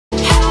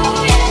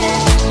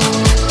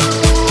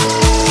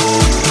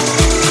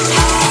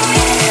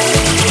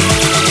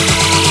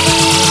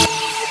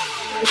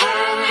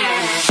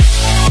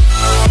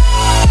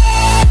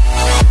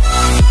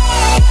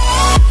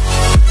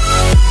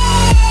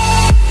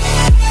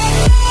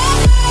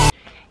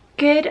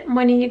Good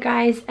morning, you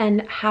guys,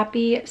 and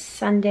happy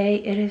Sunday.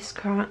 It is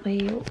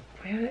currently,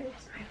 where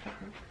is my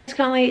phone? It's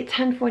currently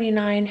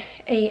 10:49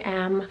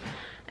 a.m.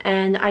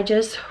 and I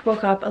just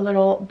woke up a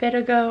little bit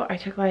ago. I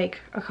took like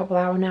a couple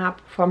hour nap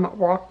from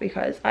work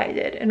because I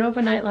did an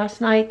overnight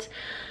last night,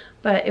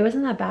 but it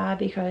wasn't that bad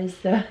because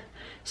the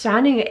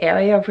surrounding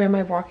area of where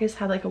my work is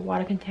had like a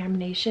water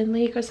contamination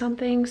leak or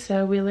something,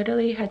 so we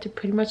literally had to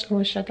pretty much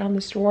almost shut down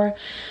the store.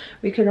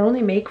 We could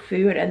only make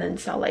food and then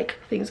sell like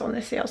things on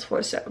the sales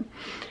floor, so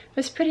it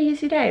was a pretty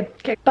easy day.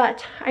 Okay,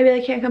 but I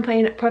really can't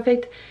complain.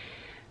 Perfect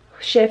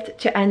shift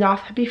to end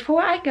off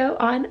before I go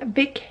on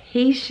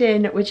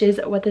vacation, which is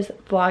what this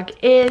vlog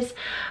is.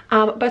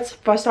 But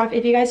first off,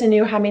 if you guys are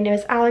new, hi, my name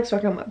is Alex.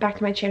 Welcome back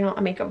to my channel.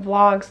 I make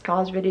vlogs,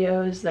 college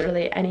videos,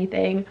 literally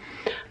anything.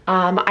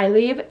 I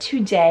leave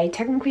today.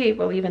 Technically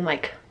we're leaving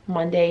like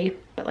Monday,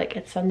 but like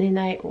it's Sunday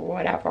night or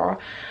whatever.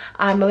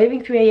 We're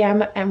leaving 3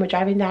 a.m. and we're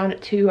driving down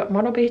to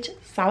Myrtle Beach,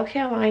 South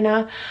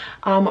Carolina.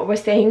 We're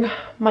staying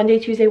Monday,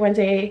 Tuesday,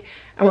 Wednesday,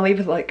 and we'll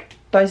leave like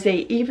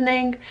Thursday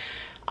evening.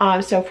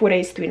 So 4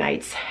 days, 3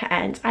 nights,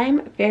 and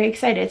I'm very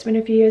excited. It's been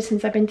a few years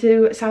since I've been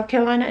to South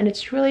Carolina, and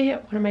it's really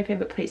one of my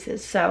favorite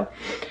places. So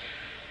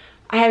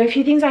I have a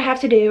few things I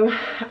have to do.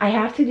 I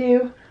have to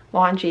do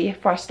laundry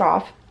first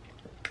off.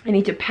 I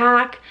need to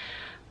pack,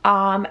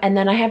 and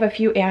then I have a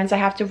few errands I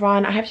have to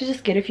run. I have to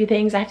just get a few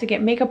things. I have to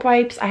get makeup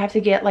wipes. I have to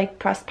get like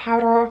pressed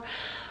powder.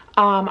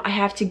 I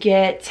have to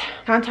get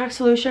contact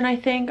solution, I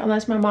think,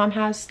 unless my mom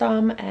has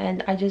some,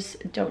 and I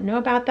just don't know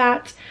about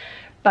that.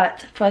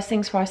 But first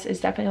things first is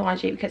definitely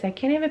laundry, because I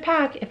can't even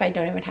pack if I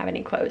don't even have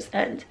any clothes,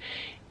 and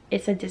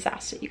it's a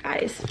disaster, you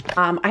guys.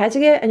 I had to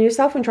get a new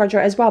cell phone charger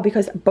as well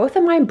because both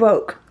of mine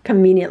broke,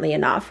 conveniently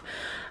enough.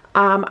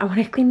 I want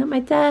to clean up my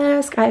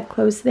desk. I have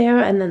clothes there,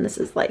 and then this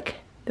is like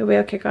the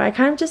real kicker. I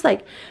kind of just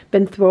like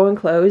been throwing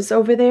clothes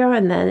over there,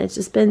 and then it's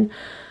just been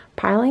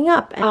piling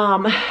up.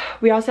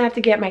 We also have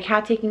to get my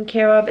cat taken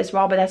care of as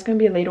well, but that's going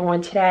to be later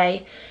on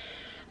today.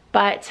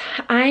 But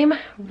I'm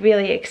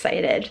really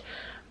excited.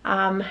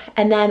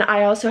 And then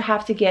I also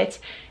have to get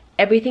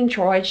everything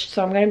charged,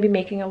 so I'm going to be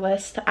making a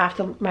list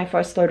after my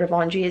first load of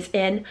laundry is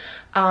in,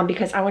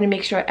 because I want to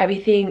make sure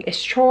everything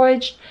is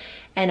charged,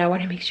 and I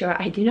want to make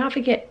sure I do not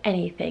forget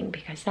anything,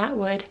 because that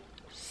would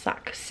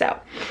suck. So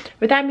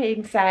with that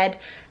being said,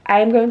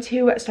 I am going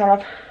to start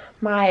off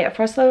my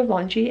first load of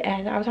laundry,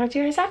 and I'll talk to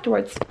you guys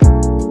afterwards.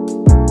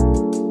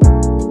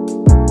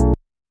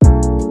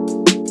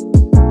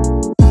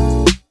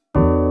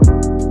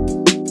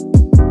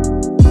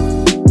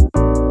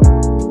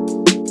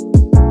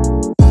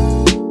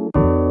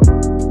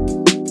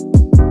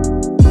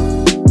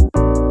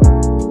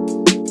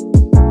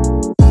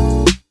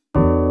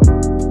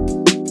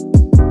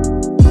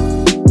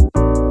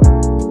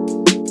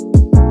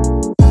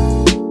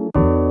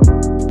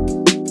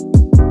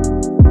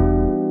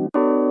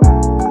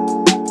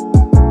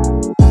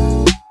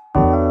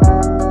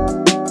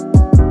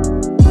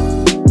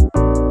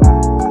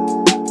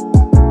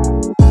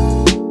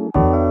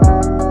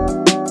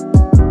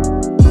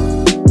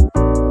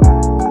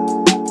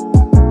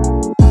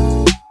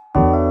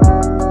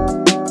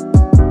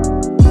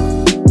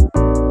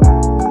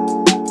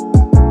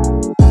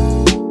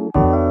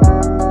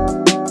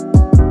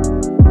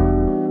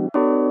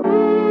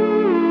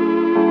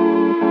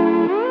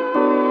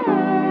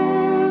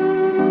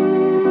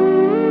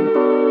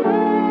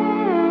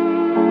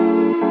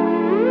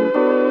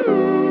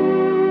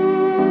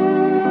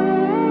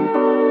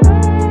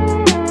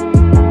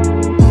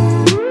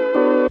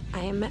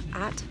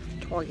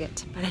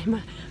 But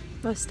I'm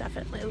most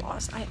definitely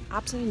lost. I have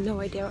absolutely no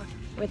idea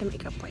where the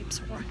makeup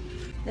wipes are.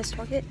 This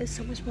Target is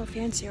so much more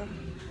fancier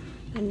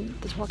than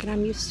the Target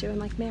I'm used to in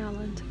like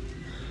Maryland.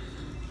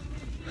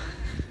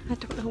 I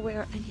don't know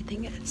where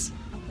anything is.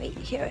 Oh wait,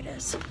 here it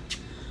is.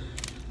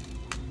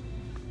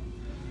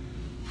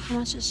 How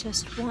much is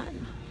just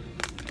one?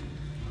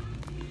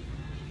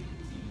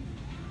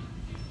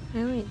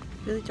 I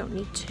really don't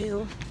need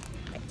two.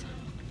 Wait,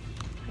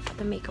 I got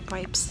the makeup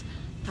wipes.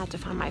 I have to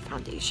find my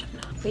foundation.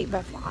 Wait,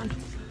 Revlon.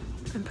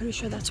 I'm pretty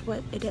sure that's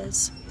what it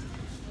is.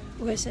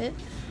 Or is it?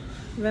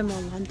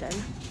 Revlon London.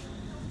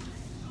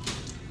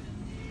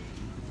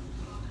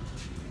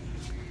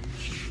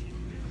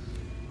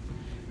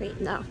 Wait,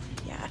 no.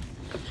 Yeah.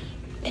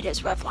 It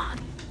is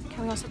Revlon.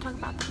 Can we also talk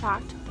about the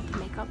fact that the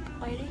makeup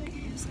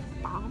lighting is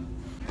bomb?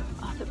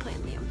 Oh, they're playing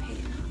Liam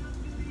Payne.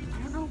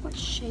 I don't know what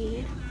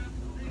shade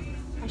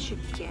I should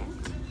get,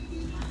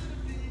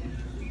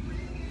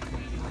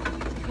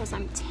 because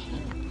I'm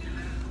tan.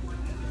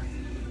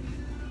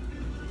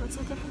 What's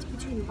the difference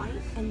between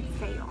light and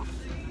fair?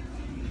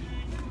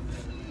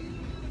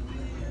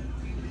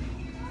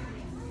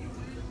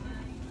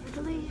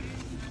 Literally,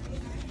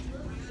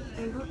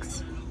 it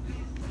looks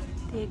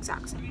the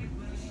exact same.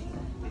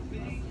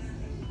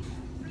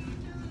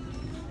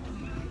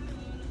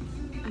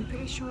 I'm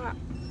pretty sure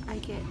I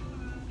get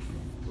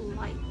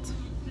light.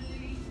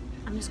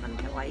 I'm just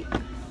gonna get light.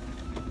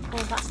 Oh,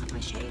 that's not my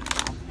shade.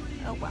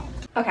 Oh well.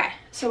 Okay,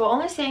 so we're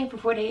only staying for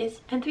 4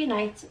 days and 3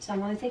 nights, so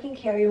I'm only taking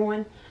care of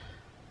everyone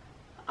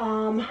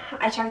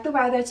I checked the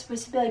weather. It's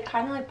supposed to be like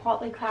kind of like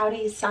partly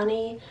cloudy,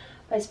 sunny,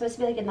 but it's supposed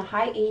to be like in the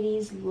high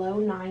 80s, low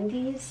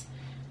 90s.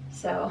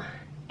 So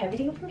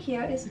everything from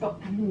here is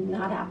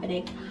not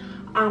happening.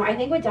 I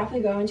think we're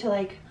definitely going to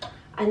like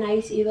a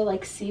nice either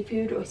like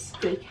seafood or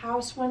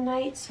steakhouse one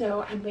night.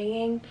 So I'm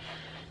bringing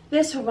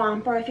this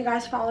romper. If you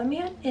guys follow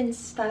me on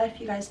Insta, if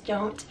you guys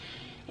don't,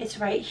 it's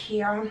right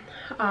here.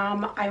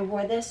 I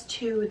wore this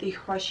to the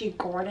Hershey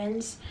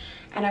Gardens,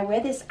 and I wear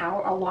this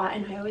out a lot,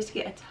 and I always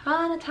get a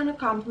ton of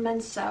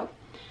compliments. So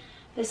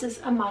this is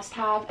a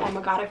must-have. Oh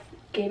my god, I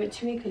gave it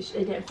to me because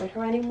it didn't fit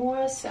her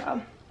anymore,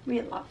 so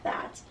we love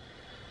that.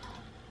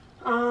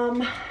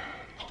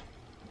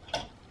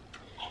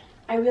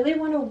 I really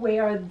want to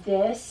wear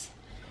this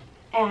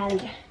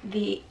and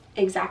the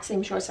exact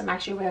same shorts I'm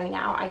actually wearing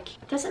now. It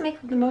doesn't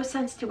make the most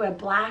sense to wear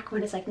black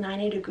when it's like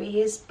 90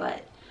 degrees,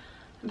 but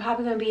I'm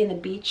probably going to be in the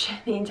beach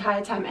the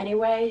entire time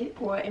anyway,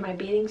 or in my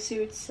bathing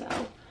suit. So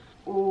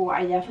oh,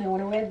 I definitely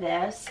want to wear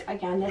this.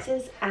 Again, this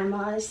is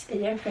Emma's. It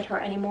didn't fit her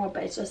anymore,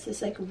 but it's just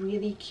this like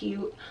really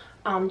cute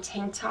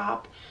tank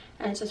top,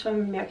 and it's just from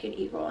American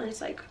Eagle, and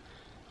it's like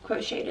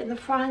crocheted in the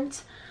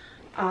front.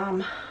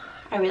 I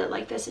really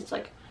like this. It's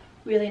like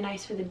really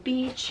nice for the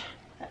beach.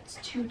 That's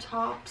 2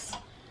 tops.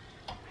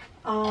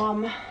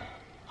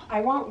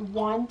 I want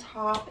one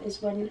top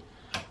is when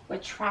we're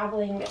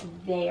traveling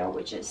there,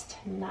 which is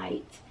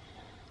tonight.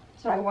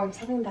 So I want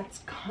something that's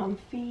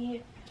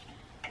comfy.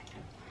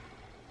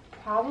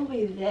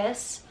 Probably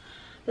this.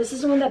 This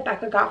is the one that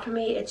Becca got for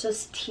me. It's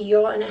just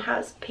teal, and it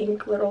has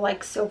pink little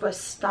like silver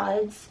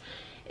studs.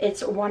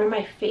 It's one of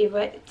my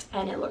favorites,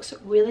 and it looks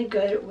really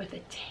good with a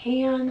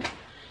tan.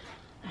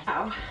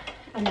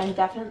 And then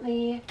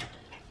definitely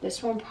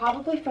this one,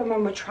 probably from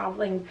when we're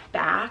traveling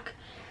back,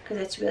 because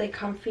it's really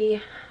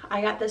comfy.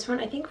 I got this one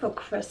I think for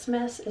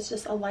Christmas. It's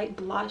just a light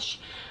blush,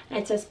 and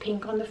it says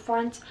pink on the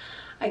front.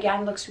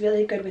 Again, looks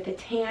really good with a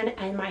tan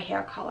and my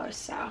hair color.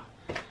 So,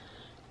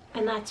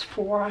 and that's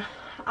 4.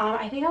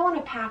 I think I want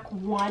to pack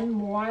one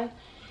more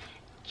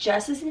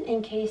just as an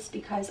in case,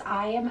 because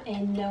I am a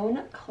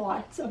known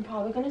klutz. I'm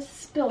probably going to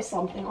spill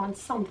something on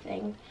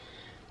something.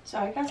 So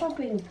I guess I'll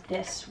bring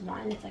this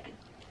one. It's like a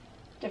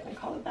different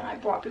color than I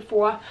brought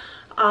before.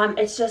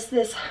 It's just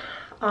this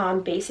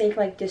basic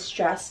like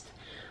distressed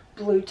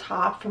blue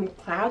top from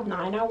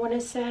Cloud9, I want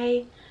to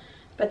say,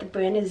 but the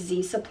brand is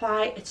Z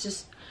Supply. It's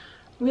just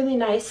really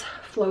nice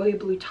flowy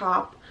blue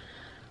top,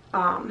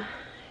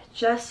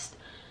 just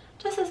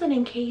as an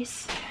in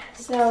case.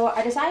 So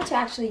I decided to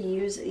actually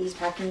use these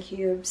packing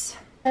cubes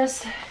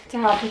just to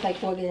help with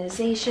like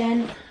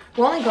organization.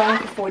 We're only going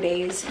for 4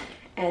 days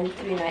and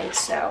 3 nights,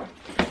 so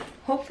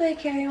hopefully a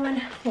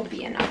carry-on will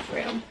be enough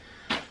room.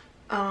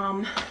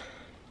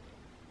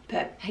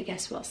 But I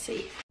guess we'll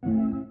see.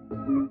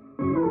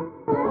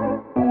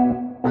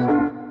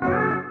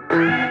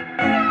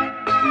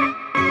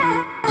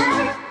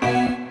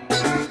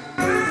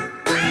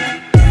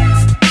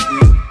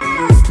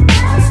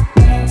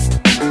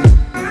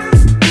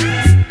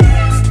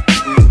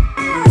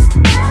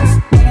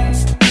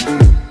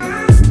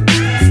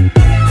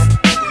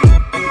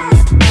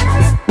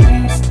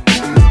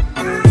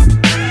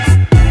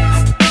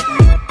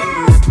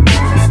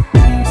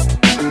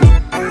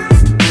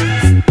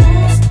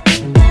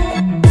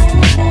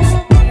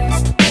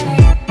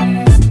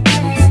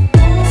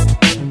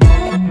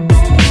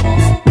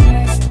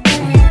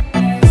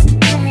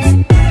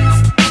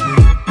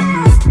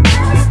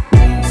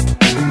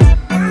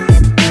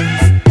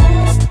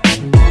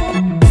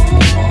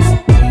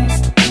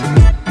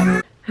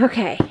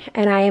 Okay,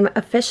 and I am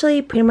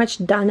officially pretty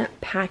much done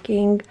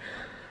packing.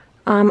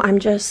 I'm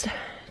just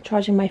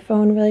charging my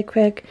phone really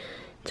quick.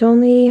 It's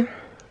only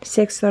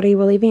 6:30.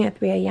 We're leaving at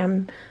 3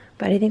 a.m.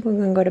 but I think we're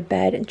gonna go to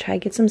bed and try to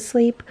get some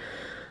sleep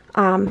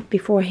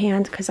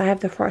beforehand, because I have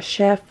the first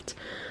shift,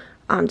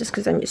 just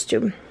because I'm used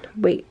to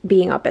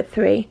being up at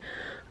 3.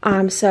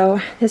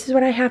 So this is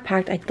what I have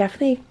packed. I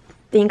definitely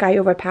think I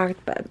overpacked,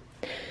 but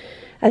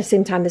at the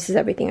same time, this is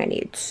everything I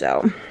need.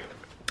 So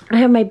I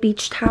have my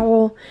beach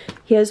towel.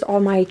 Here's all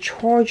my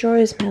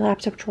chargers, my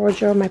laptop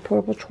charger, my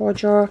portable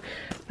charger,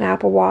 my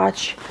Apple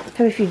Watch. I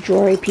have a few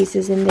jewelry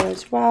pieces in there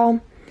as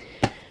well.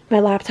 My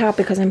laptop,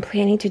 because I'm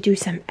planning to do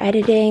some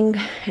editing,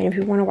 and if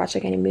you want to watch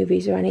like any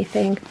movies or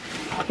anything.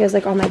 Here's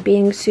like all my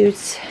bathing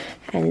suits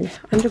and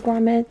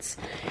undergarments,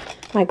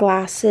 my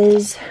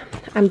glasses.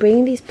 I'm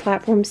bringing these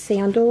platform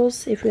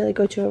sandals if we really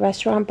go to a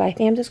restaurant, but I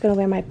think I'm just going to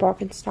wear my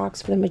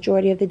Birkenstocks for the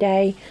majority of the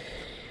day.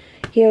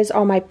 Here's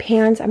all my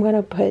pants. I'm going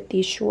to put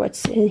these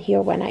shorts in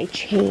here when I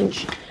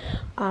change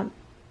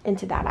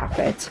into that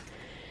outfit.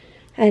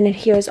 And then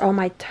here's all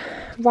my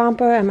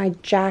romper and my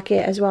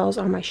jacket, as well as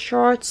all my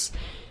shorts.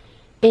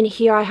 In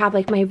here I have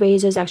like my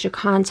razors, extra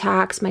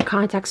contacts, my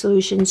contact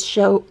solutions,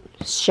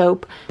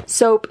 soap,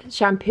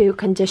 shampoo,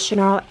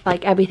 conditioner,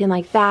 like everything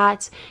like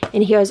that.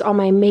 And here's all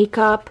my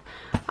makeup,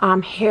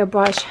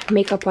 hairbrush,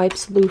 makeup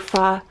wipes,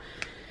 loofah.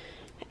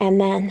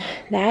 And then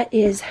that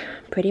is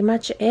pretty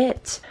much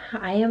it.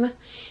 I am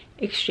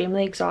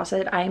extremely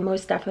exhausted. I am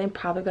most definitely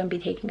probably going to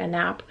be taking a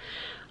nap.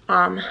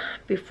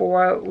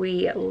 before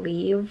we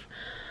leave,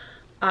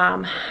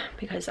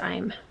 because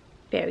I'm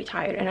very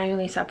tired and I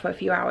only slept for a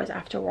few hours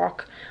after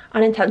work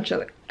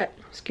unintentionally.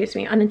 Excuse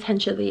me,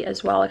 unintentionally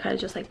as well. I kind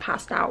of just like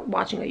passed out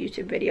watching a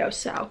YouTube video,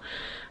 so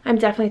I'm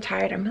definitely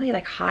tired. I'm really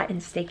like hot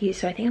and sticky,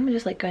 so I think I'm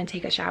just like going to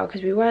take a shower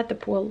because we were at the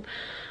pool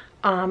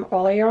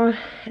earlier,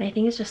 and I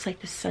think it's just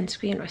like the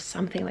sunscreen or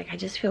something. Like I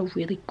just feel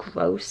really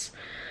gross,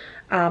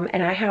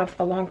 and I have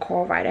a long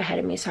car ride ahead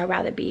of me, so I'd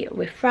rather be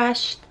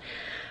refreshed.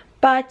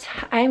 But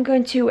I'm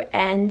going to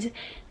end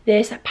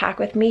this pack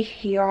with me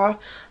here.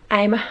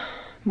 I'm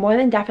more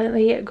than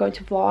definitely going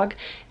to vlog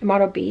in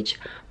Myrtle Beach.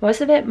 Most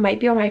of it might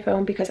be on my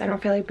phone because I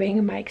don't feel like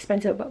bringing my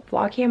expensive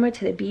vlog camera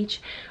to the beach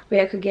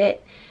where I could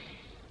get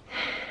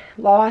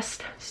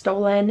lost,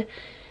 stolen,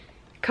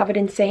 covered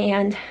in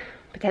sand,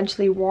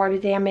 potentially water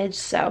damage.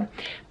 So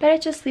better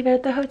just leave it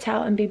at the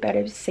hotel and be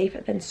better safe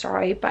than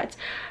sorry. But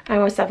I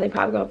most definitely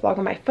probably going to vlog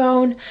on my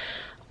phone.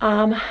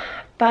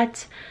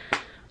 But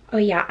oh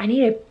yeah, I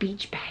need a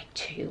beach bag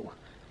too.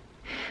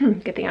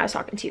 Good thing I was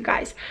talking to you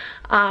guys.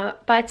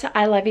 But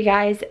I love you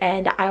guys,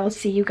 and I will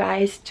see you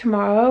guys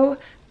tomorrow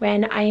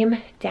when I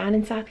am down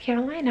in South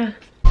Carolina.